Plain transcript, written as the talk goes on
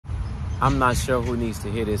I'm not sure who needs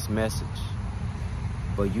to hear this message,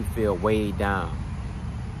 but you feel weighed down.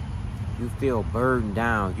 You feel burdened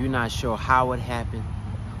down. You're not sure how it happened,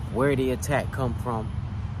 where the attack come from.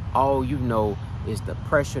 All you know is the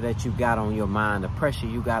pressure that you got on your mind, the pressure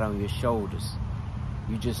you got on your shoulders.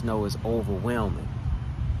 You just know it's overwhelming.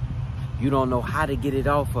 You don't know how to get it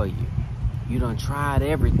off of you. You done tried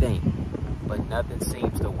everything, but nothing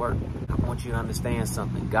seems to work. I want you to understand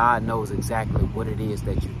something. God knows exactly what it is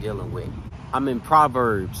that you're dealing with. I'm in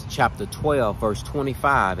Proverbs chapter 12, verse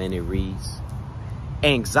 25, and it reads,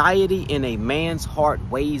 "Anxiety in a man's heart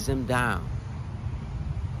weighs him down,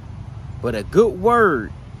 but a good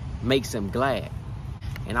word makes him glad."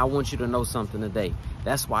 And I want you to know something today.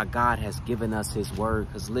 That's why God has given us his word.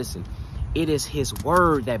 Because listen, it is his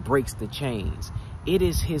word that breaks the chains. It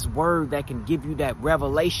is his word that can give you that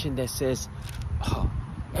revelation that says, oh,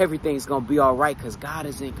 everything's going to be all right because God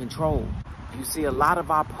is in control. You see, a lot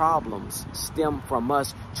of our problems stem from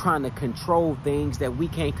us trying to control things that we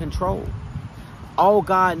can't control. All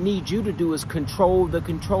God needs you to do is control the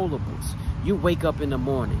controllables. You wake up in the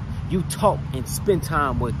morning, you talk and spend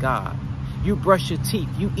time with God. You brush your teeth,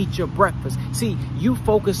 you eat your breakfast. See, you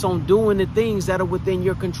focus on doing the things that are within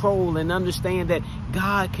your control and understand that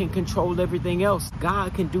God can control everything else.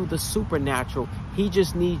 God can do the supernatural. He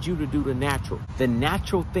just needs you to do the natural. The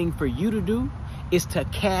natural thing for you to do is to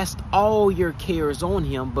cast all your cares on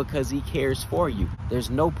him because he cares for you. There's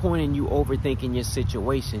no point in you overthinking your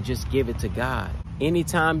situation. Just give it to God.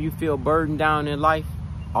 Anytime you feel burdened down in life,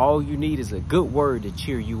 all you need is a good word to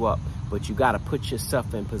cheer you up. But you got to put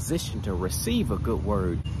yourself in position to receive a good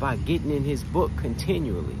word by getting in his book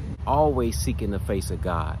continually. Always seeking the face of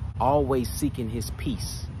God. Always seeking his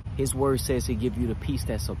peace. His word says he give you the peace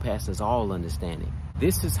that surpasses all understanding.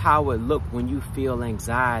 This is how it looks when you feel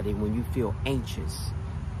anxiety, when you feel anxious,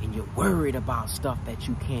 and you're worried about stuff that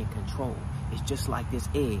you can't control. It's just like this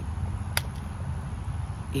egg.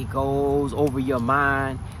 It goes over your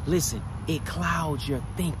mind. Listen, it clouds your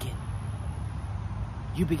thinking.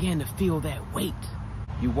 You begin to feel that weight.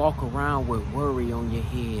 You walk around with worry on your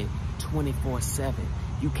head 24/7.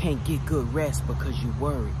 You can't get good rest because you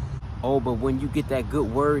worry. Oh, but when you get that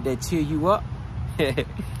good word that cheer you up,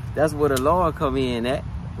 that's where the Lord come in at,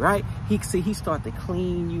 right? He start to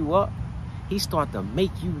clean you up. He start to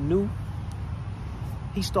make you new.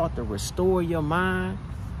 He start to restore your mind.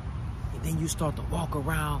 And then you start to walk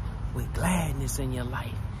around with gladness in your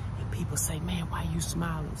life. And people say, man, why are you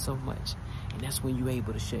smiling so much? And that's when you're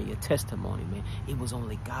able to share your testimony, man. It was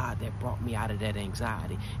only God that brought me out of that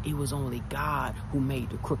anxiety. It was only God who made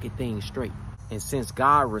the crooked things straight. And since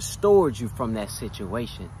God restored you from that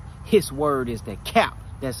situation, his word is the cap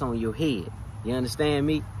that's on your head. You understand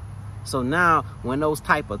me? So now when those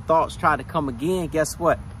type of thoughts try to come again, guess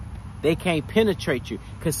what? They can't penetrate you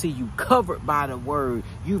because, see, you covered by the word.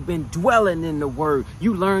 You've been dwelling in the word.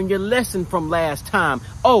 You learned your lesson from last time.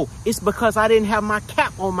 Oh, it's because I didn't have my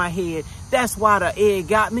cap on my head. That's why the egg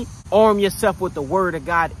got me. Arm yourself with the word of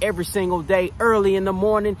God every single day, early in the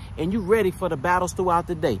morning, and you ready for the battles throughout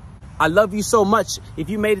the day. I love you so much. If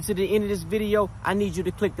you made it to the end of this video, I need you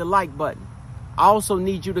to click the like button. I also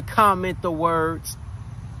need you to comment the words,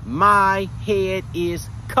 "My head is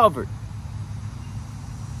covered."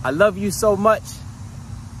 I love you so much,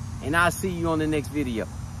 and I'll see you on the next video.